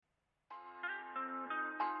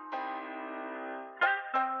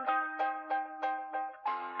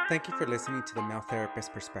Thank you for listening to the Male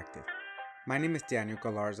Therapist Perspective. My name is Daniel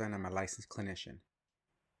Galarza and I'm a licensed clinician.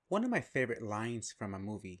 One of my favorite lines from a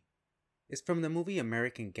movie is from the movie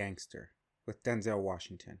American Gangster with Denzel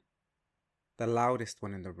Washington. The loudest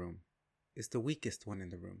one in the room is the weakest one in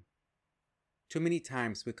the room. Too many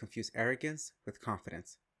times we confuse arrogance with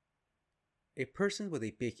confidence. A person with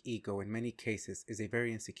a big ego in many cases is a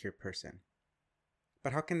very insecure person.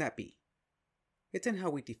 But how can that be? It's in how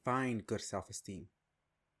we define good self-esteem.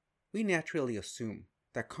 We naturally assume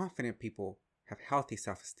that confident people have healthy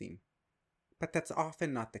self-esteem, but that's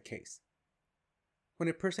often not the case. When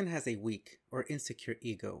a person has a weak or insecure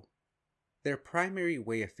ego, their primary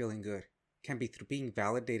way of feeling good can be through being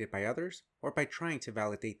validated by others or by trying to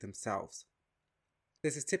validate themselves.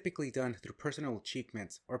 This is typically done through personal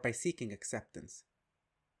achievements or by seeking acceptance.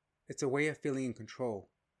 It's a way of feeling in control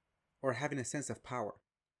or having a sense of power.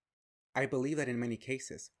 I believe that in many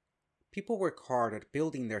cases, people work hard at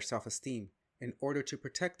building their self-esteem in order to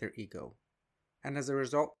protect their ego, and as a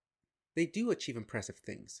result, they do achieve impressive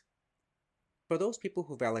things. For those people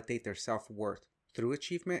who validate their self-worth through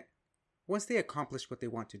achievement, once they accomplish what they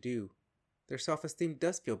want to do, their self-esteem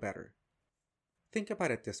does feel better. Think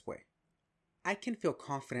about it this way. I can feel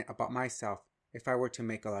confident about myself if I were to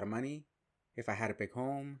make a lot of money, if I had a big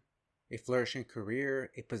home, a flourishing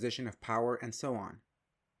career, a position of power, and so on.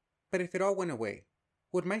 But if it all went away,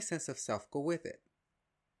 would my sense of self go with it?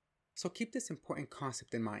 So keep this important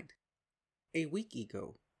concept in mind. A weak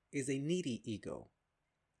ego is a needy ego.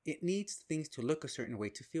 It needs things to look a certain way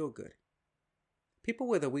to feel good. People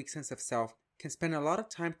with a weak sense of self can spend a lot of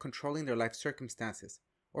time controlling their life circumstances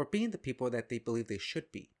or being the people that they believe they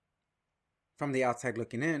should be. From the outside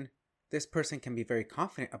looking in, this person can be very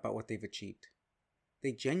confident about what they've achieved.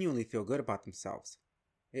 They genuinely feel good about themselves.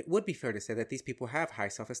 It would be fair to say that these people have high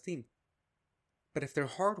self-esteem. But if their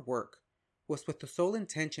hard work was with the sole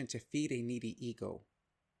intention to feed a needy ego,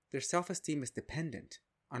 their self-esteem is dependent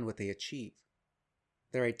on what they achieve.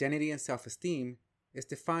 Their identity and self-esteem is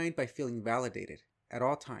defined by feeling validated at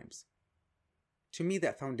all times. To me,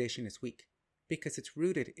 that foundation is weak because it's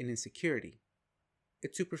rooted in insecurity.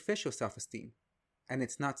 It's superficial self-esteem, and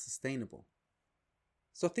it's not sustainable.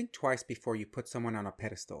 So think twice before you put someone on a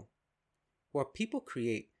pedestal. What people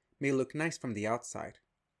create may look nice from the outside,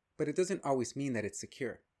 but it doesn't always mean that it's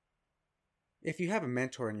secure. If you have a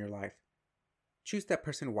mentor in your life, choose that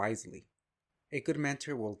person wisely. A good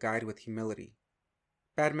mentor will guide with humility.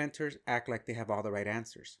 Bad mentors act like they have all the right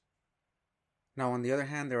answers. Now, on the other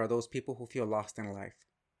hand, there are those people who feel lost in life.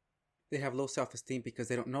 They have low self-esteem because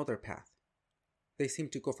they don't know their path. They seem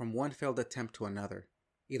to go from one failed attempt to another,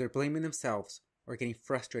 either blaming themselves or getting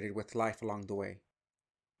frustrated with life along the way.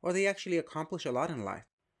 Or they actually accomplish a lot in life,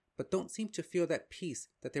 but don't seem to feel that peace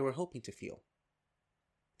that they were hoping to feel.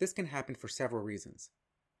 This can happen for several reasons.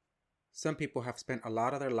 Some people have spent a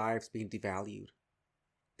lot of their lives being devalued.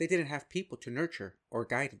 They didn't have people to nurture or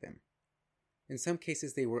guide them. In some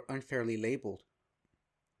cases, they were unfairly labeled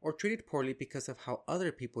or treated poorly because of how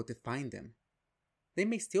other people defined them. They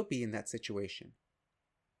may still be in that situation.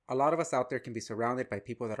 A lot of us out there can be surrounded by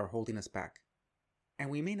people that are holding us back, and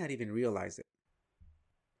we may not even realize it.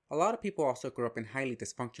 A lot of people also grew up in highly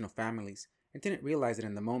dysfunctional families and didn't realize it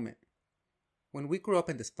in the moment. When we grow up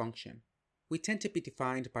in dysfunction, we tend to be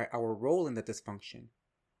defined by our role in the dysfunction,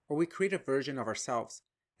 or we create a version of ourselves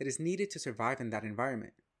that is needed to survive in that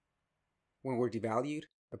environment. When we're devalued,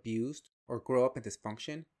 abused, or grow up in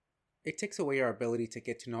dysfunction, it takes away our ability to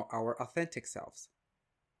get to know our authentic selves.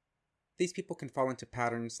 These people can fall into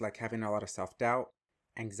patterns like having a lot of self-doubt,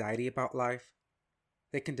 anxiety about life.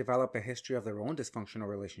 They can develop a history of their own dysfunctional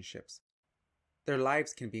relationships. Their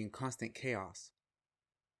lives can be in constant chaos.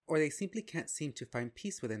 Or they simply can't seem to find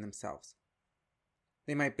peace within themselves.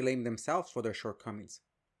 They might blame themselves for their shortcomings,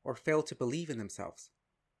 or fail to believe in themselves.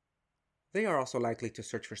 They are also likely to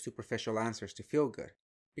search for superficial answers to feel good,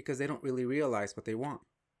 because they don't really realize what they want.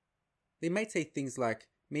 They might say things like,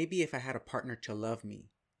 maybe if I had a partner to love me,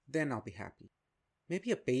 then I'll be happy.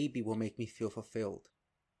 Maybe a baby will make me feel fulfilled.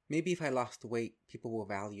 Maybe if I lost weight, people will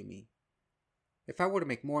value me. If I were to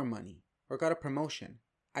make more money or got a promotion,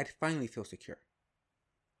 I'd finally feel secure.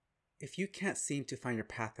 If you can't seem to find your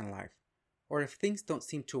path in life, or if things don't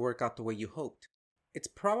seem to work out the way you hoped, it's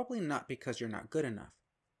probably not because you're not good enough,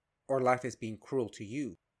 or life is being cruel to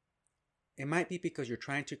you. It might be because you're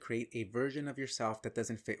trying to create a version of yourself that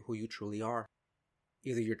doesn't fit who you truly are.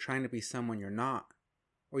 Either you're trying to be someone you're not,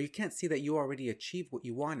 or you can't see that you already achieved what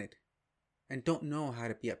you wanted, and don't know how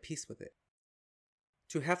to be at peace with it.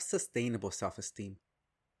 To have sustainable self-esteem,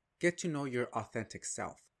 get to know your authentic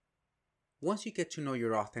self. Once you get to know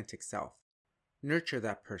your authentic self, nurture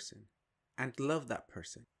that person and love that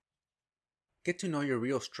person. Get to know your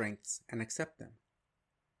real strengths and accept them.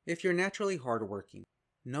 If you're naturally hardworking,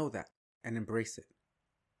 know that and embrace it.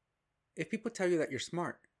 If people tell you that you're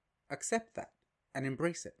smart, accept that and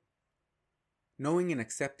embrace it. Knowing and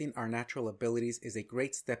accepting our natural abilities is a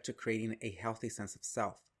great step to creating a healthy sense of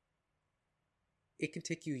self. It can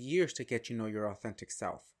take you years to get to know your authentic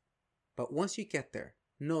self, but once you get there,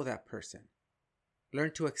 know that person.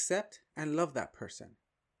 Learn to accept and love that person.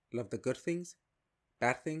 Love the good things,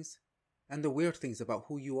 bad things, and the weird things about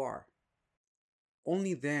who you are.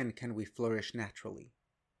 Only then can we flourish naturally.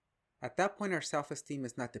 At that point, our self-esteem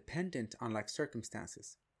is not dependent on life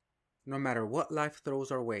circumstances. No matter what life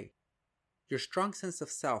throws our way, your strong sense of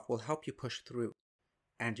self will help you push through,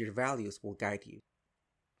 and your values will guide you.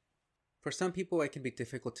 For some people, it can be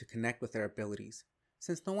difficult to connect with their abilities,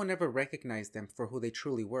 since no one ever recognized them for who they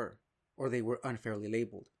truly were, or they were unfairly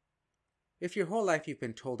labeled. If your whole life you've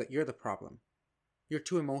been told that you're the problem, you're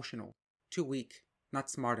too emotional, too weak, not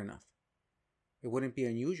smart enough, it wouldn't be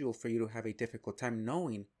unusual for you to have a difficult time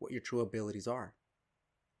knowing what your true abilities are.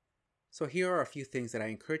 So here are a few things that I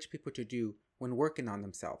encourage people to do when working on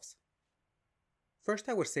themselves. First,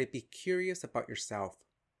 I would say be curious about yourself.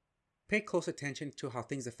 Pay close attention to how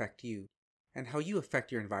things affect you and how you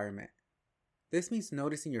affect your environment. This means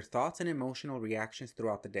noticing your thoughts and emotional reactions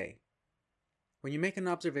throughout the day. When you make an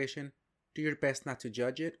observation, do your best not to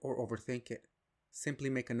judge it or overthink it. Simply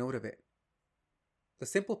make a note of it. The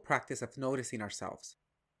simple practice of noticing ourselves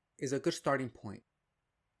is a good starting point.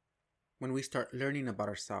 When we start learning about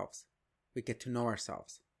ourselves, we get to know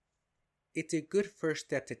ourselves. It's a good first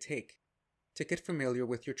step to take to get familiar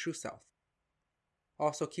with your true self.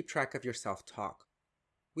 Also, keep track of your self-talk.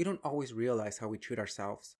 We don't always realize how we treat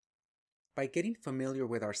ourselves. By getting familiar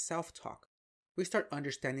with our self-talk, we start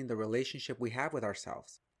understanding the relationship we have with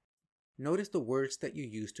ourselves. Notice the words that you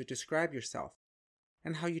use to describe yourself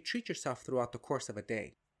and how you treat yourself throughout the course of a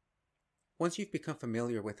day. Once you've become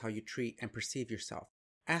familiar with how you treat and perceive yourself,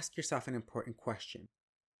 ask yourself an important question.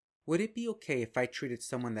 Would it be okay if I treated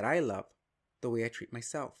someone that I love the way I treat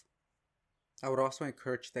myself? I would also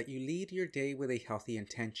encourage that you lead your day with a healthy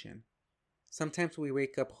intention. Sometimes we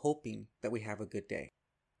wake up hoping that we have a good day.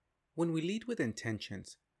 When we lead with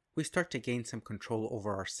intentions, we start to gain some control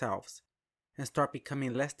over ourselves and start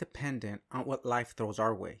becoming less dependent on what life throws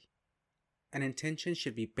our way. An intention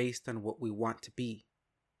should be based on what we want to be,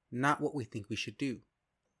 not what we think we should do.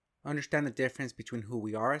 Understand the difference between who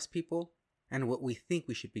we are as people and what we think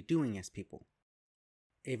we should be doing as people.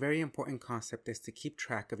 A very important concept is to keep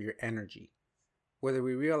track of your energy. Whether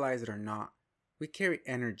we realize it or not, we carry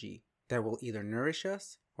energy that will either nourish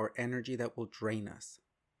us or energy that will drain us.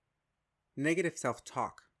 Negative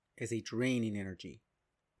self-talk is a draining energy.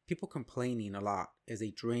 People complaining a lot is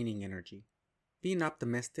a draining energy. Being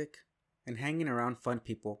optimistic and hanging around fun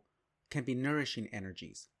people can be nourishing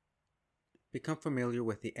energies. Become familiar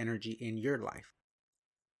with the energy in your life.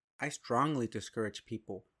 I strongly discourage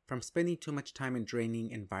people from spending too much time in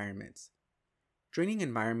draining environments. Draining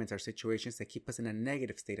environments are situations that keep us in a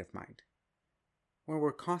negative state of mind. When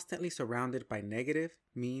we're constantly surrounded by negative,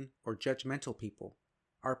 mean, or judgmental people,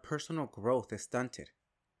 our personal growth is stunted.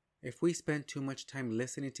 If we spend too much time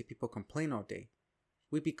listening to people complain all day,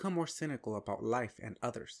 we become more cynical about life and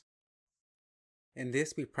others. In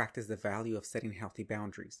this, we practice the value of setting healthy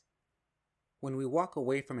boundaries. When we walk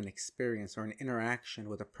away from an experience or an interaction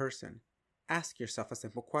with a person, ask yourself a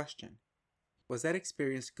simple question. Was that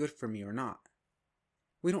experience good for me or not?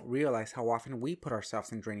 We don't realize how often we put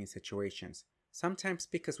ourselves in draining situations, sometimes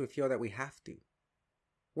because we feel that we have to.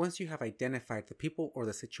 Once you have identified the people or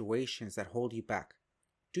the situations that hold you back,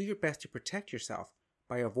 do your best to protect yourself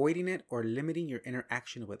by avoiding it or limiting your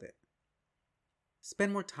interaction with it.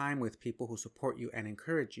 Spend more time with people who support you and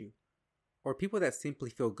encourage you, or people that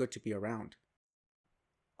simply feel good to be around.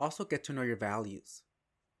 Also get to know your values.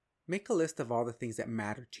 Make a list of all the things that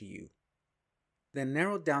matter to you. Then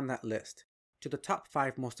narrow down that list to the top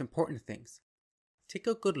 5 most important things. Take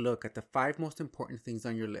a good look at the 5 most important things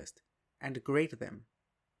on your list and grade them.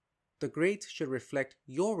 The grades should reflect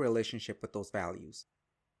your relationship with those values.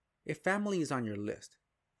 If family is on your list,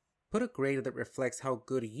 put a grade that reflects how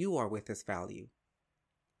good you are with this value.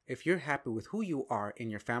 If you're happy with who you are in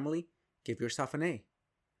your family, give yourself an A.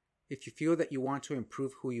 If you feel that you want to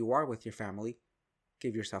improve who you are with your family,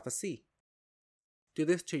 give yourself a C. Do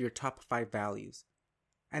this to your top 5 values,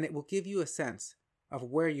 and it will give you a sense of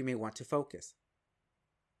where you may want to focus.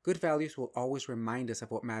 Good values will always remind us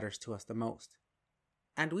of what matters to us the most,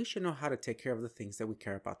 and we should know how to take care of the things that we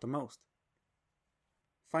care about the most.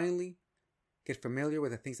 Finally, get familiar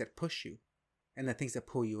with the things that push you and the things that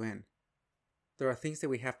pull you in. There are things that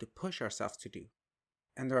we have to push ourselves to do,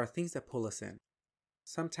 And there are things that pull us in.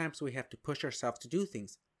 Sometimes we have to push ourselves to do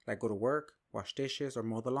things, like go to work, wash dishes, or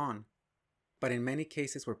mow the lawn. But in many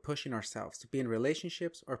cases, we're pushing ourselves to be in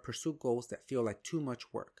relationships or pursue goals that feel like too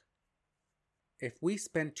much work. If we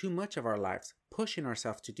spend too much of our lives pushing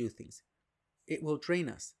ourselves to do things, it will drain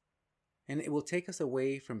us, and it will take us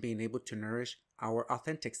away from being able to nourish our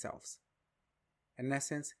authentic selves. In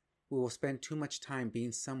essence, we will spend too much time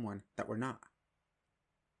being someone that we're not.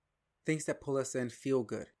 Things that pull us in feel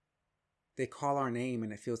good. They call our name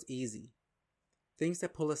and it feels easy. Things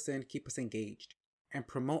that pull us in keep us engaged and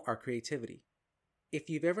promote our creativity. If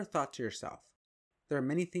you've ever thought to yourself, there are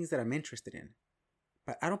many things that I'm interested in,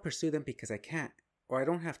 but I don't pursue them because I can't or I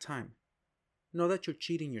don't have time, know that you're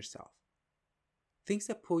cheating yourself. Things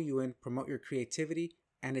that pull you in promote your creativity,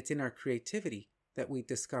 and it's in our creativity that we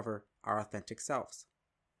discover our authentic selves.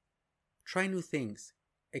 Try new things,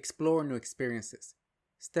 explore new experiences,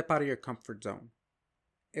 step out of your comfort zone.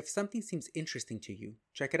 If something seems interesting to you,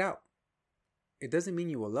 check it out. It doesn't mean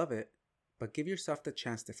you will love it, but give yourself the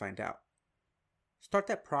chance to find out. Start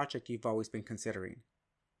that project you've always been considering.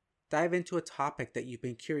 Dive into a topic that you've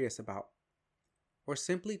been curious about, or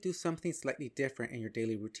simply do something slightly different in your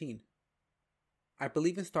daily routine. I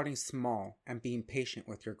believe in starting small and being patient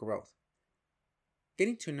with your growth.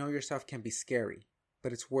 Getting to know yourself can be scary,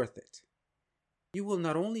 but it's worth it. You will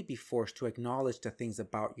not only be forced to acknowledge the things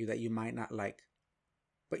about you that you might not like,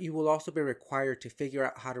 but you will also be required to figure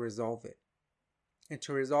out how to resolve it. And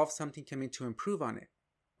to resolve something can mean to improve on it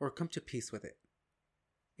or come to peace with it.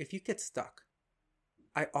 If you get stuck,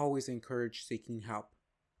 I always encourage seeking help.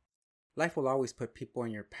 Life will always put people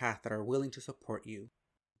in your path that are willing to support you.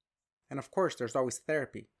 And of course, there's always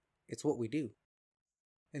therapy. It's what we do.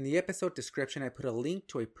 In the episode description, I put a link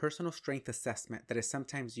to a personal strength assessment that is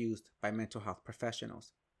sometimes used by mental health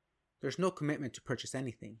professionals. There's no commitment to purchase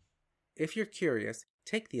anything. If you're curious,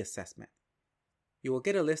 take the assessment. You will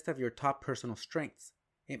get a list of your top personal strengths.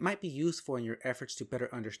 It might be useful in your efforts to better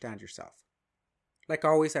understand yourself. Like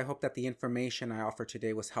always, I hope that the information I offered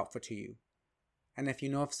today was helpful to you. And if you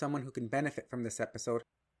know of someone who can benefit from this episode,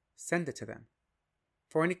 send it to them.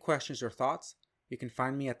 For any questions or thoughts, you can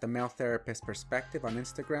find me at The Male Therapist Perspective on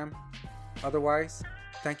Instagram. Otherwise,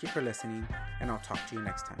 thank you for listening, and I'll talk to you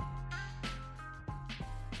next time.